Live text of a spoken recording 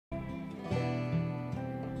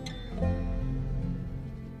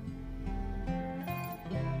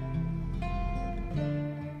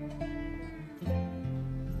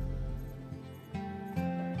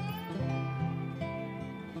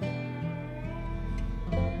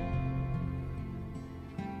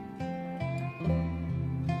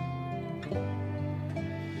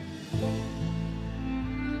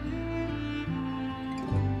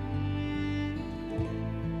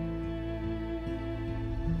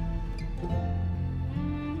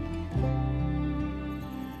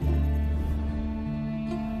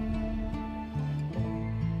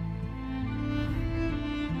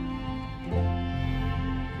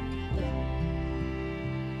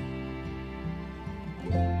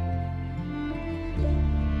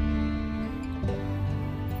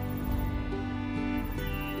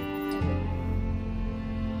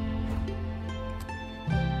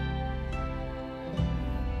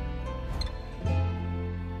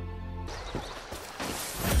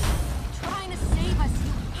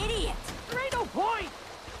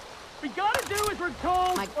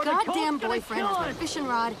My goddamn boyfriend has my fishing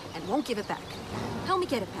rod and won't give it back. Help me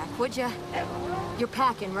get it back, would ya? You're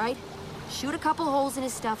packing, right? Shoot a couple holes in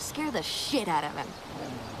his stuff, scare the shit out of him.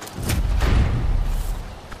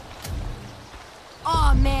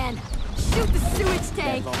 Aw, man! Shoot the sewage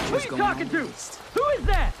tank! Who are you talking to? Who is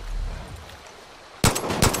that?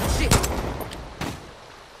 Shit!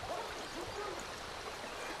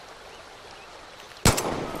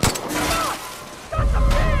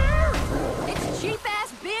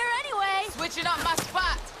 Cheap-ass beer anyway! Switching up my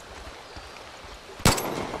spot!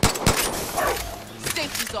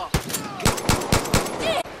 Safety's off.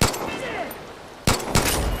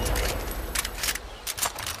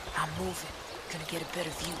 I'm moving. Gonna get a better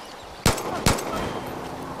view.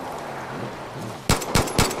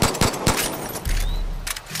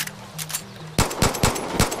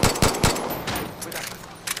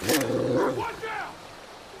 Watch out!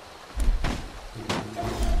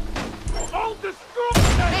 I'll destroy the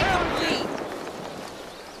hell!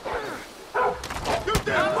 Get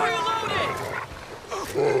down! I'm reloading!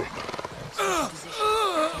 Position.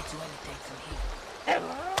 Can't do anything from here.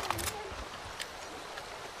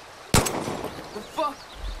 The fuck?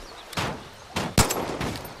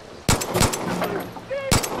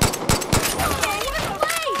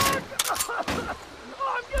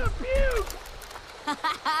 I'm gonna puke!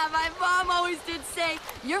 My mom always did say,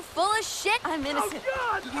 "You're full of shit." I'm innocent.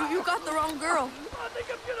 Oh, God! You got the wrong girl. I think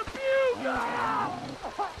I'm gonna puke!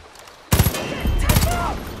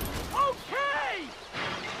 Okay!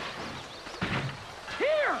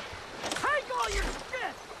 Here! Take all your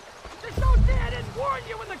shit! Just don't say I didn't warn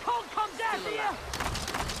you when the cold comes after you!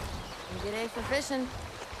 Good day for fishing.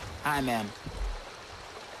 Hi, ma'am.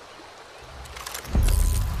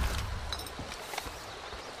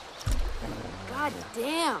 God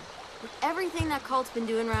damn. With everything that cult's been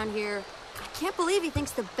doing around here, I can't believe he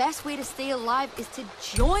thinks the best way to stay alive is to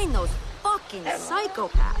join those fucking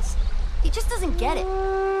psychopaths. He just doesn't get it.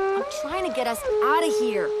 I'm trying to get us out of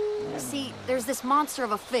here. See, there's this monster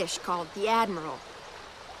of a fish called the Admiral.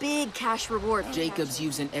 Big cash reward. Jacob's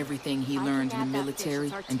using everything he learned in the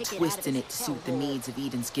military and twisting it to suit the needs of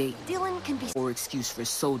Eden's Gate. Dylan can be... Or excuse for a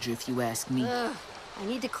soldier, if you ask me. I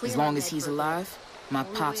need to clear as long as he's alive, my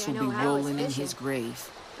Only pops way I will be know how is rolling in fishing. his grave,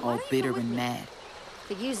 Why all don't you bitter go with and me? mad.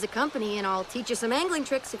 Could use the company and I'll teach you some angling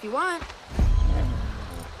tricks if you want.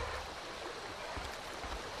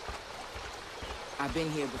 I've been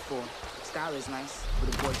here before. Skylar's nice,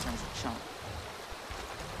 but the boy turns a chump.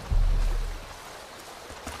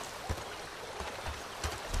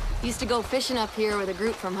 Used to go fishing up here with a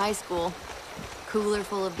group from high school. Cooler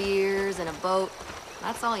full of beers and a boat.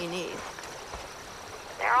 That's all you need.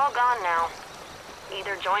 They're all gone now.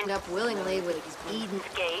 Either joined Up willingly with Eden's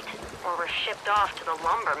Gate, or were shipped off to the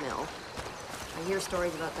lumber mill. mill. I hear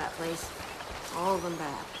stories about that place. All of them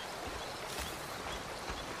bad.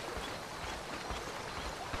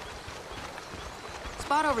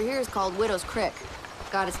 Spot over here is called Widow's Creek.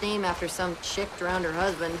 Got its name after some chick drowned her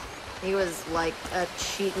husband. He was like a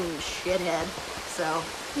cheating shithead, so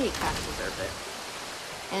he kind of deserved it.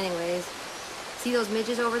 Anyways, see those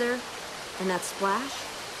midges over there? And that splash?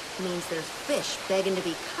 Means there's fish begging to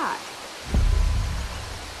be caught.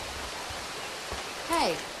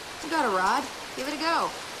 Hey, you got a rod? Give it a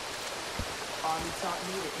go. Army taught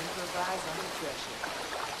me to improvise under pressure.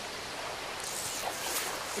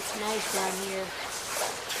 It's nice down here.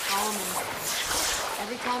 Calming.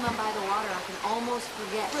 Every time I'm by the water, I can almost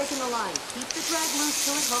forget breaking the line. Keep the drag loose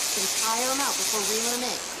till it hooks and tire them out before reeling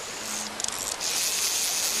them in.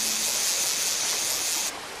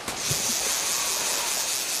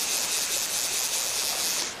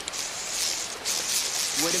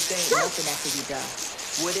 What if there ain't nothing after we die?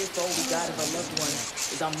 What if all we got of our loved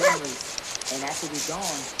ones is our memories, and after we're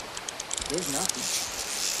gone, there's nothing?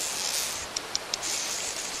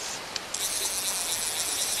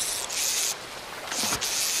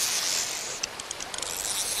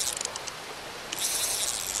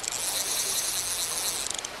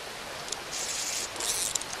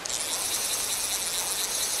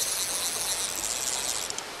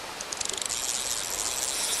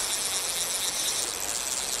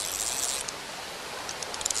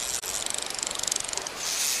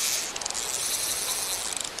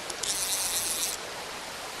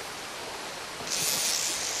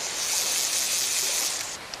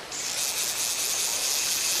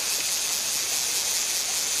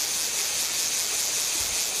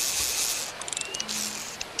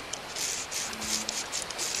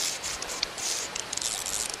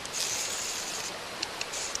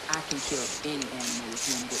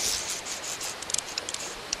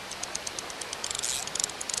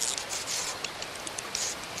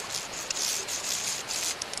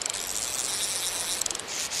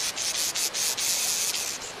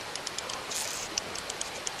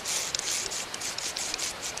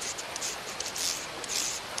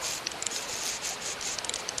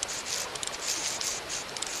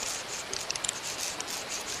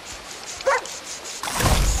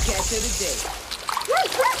 say?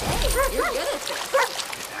 Hey, you're good at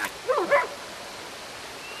this.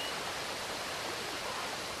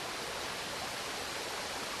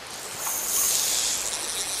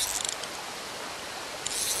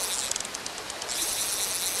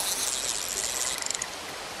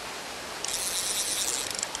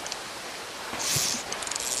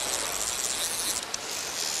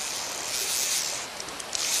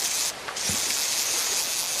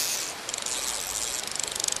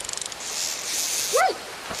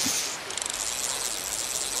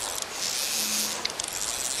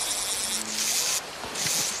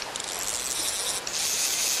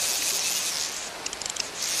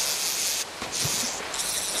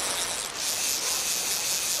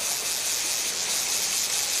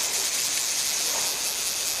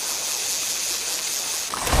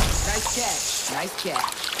 Nice catch. Nice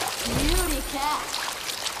catch. Beauty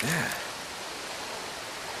catch.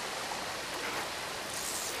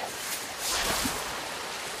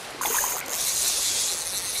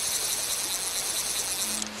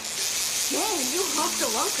 Dang, you humped a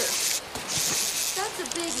lunker. That's a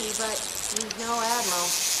biggie, but he's no admiral.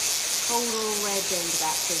 Total legend,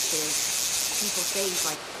 that fish is. People say he's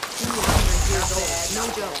like 200 years old. No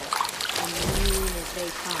joke. And mean as they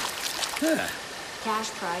come. Cash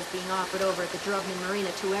prize being offered over at the Drubman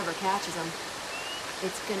Marina to whoever catches him.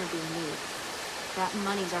 It's gonna be me. That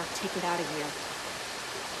money's our ticket out of here.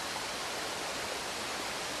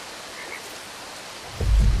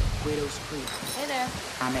 Widow's Creek. Hey there.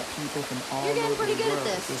 I met people from all You're getting over pretty the good at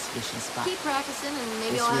world this. at this fishing spot. Keep practicing, and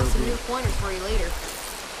maybe It's I'll have real some good. new pointers for you later.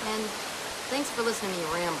 And thanks for listening to me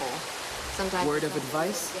ramble. Sometimes Word it's of nice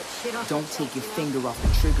advice? to get shit off Don't your take chest, your you know? finger off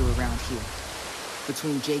the trigger around here.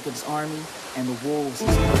 Between Jacob's army and the wolves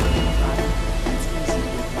he's perfectly private,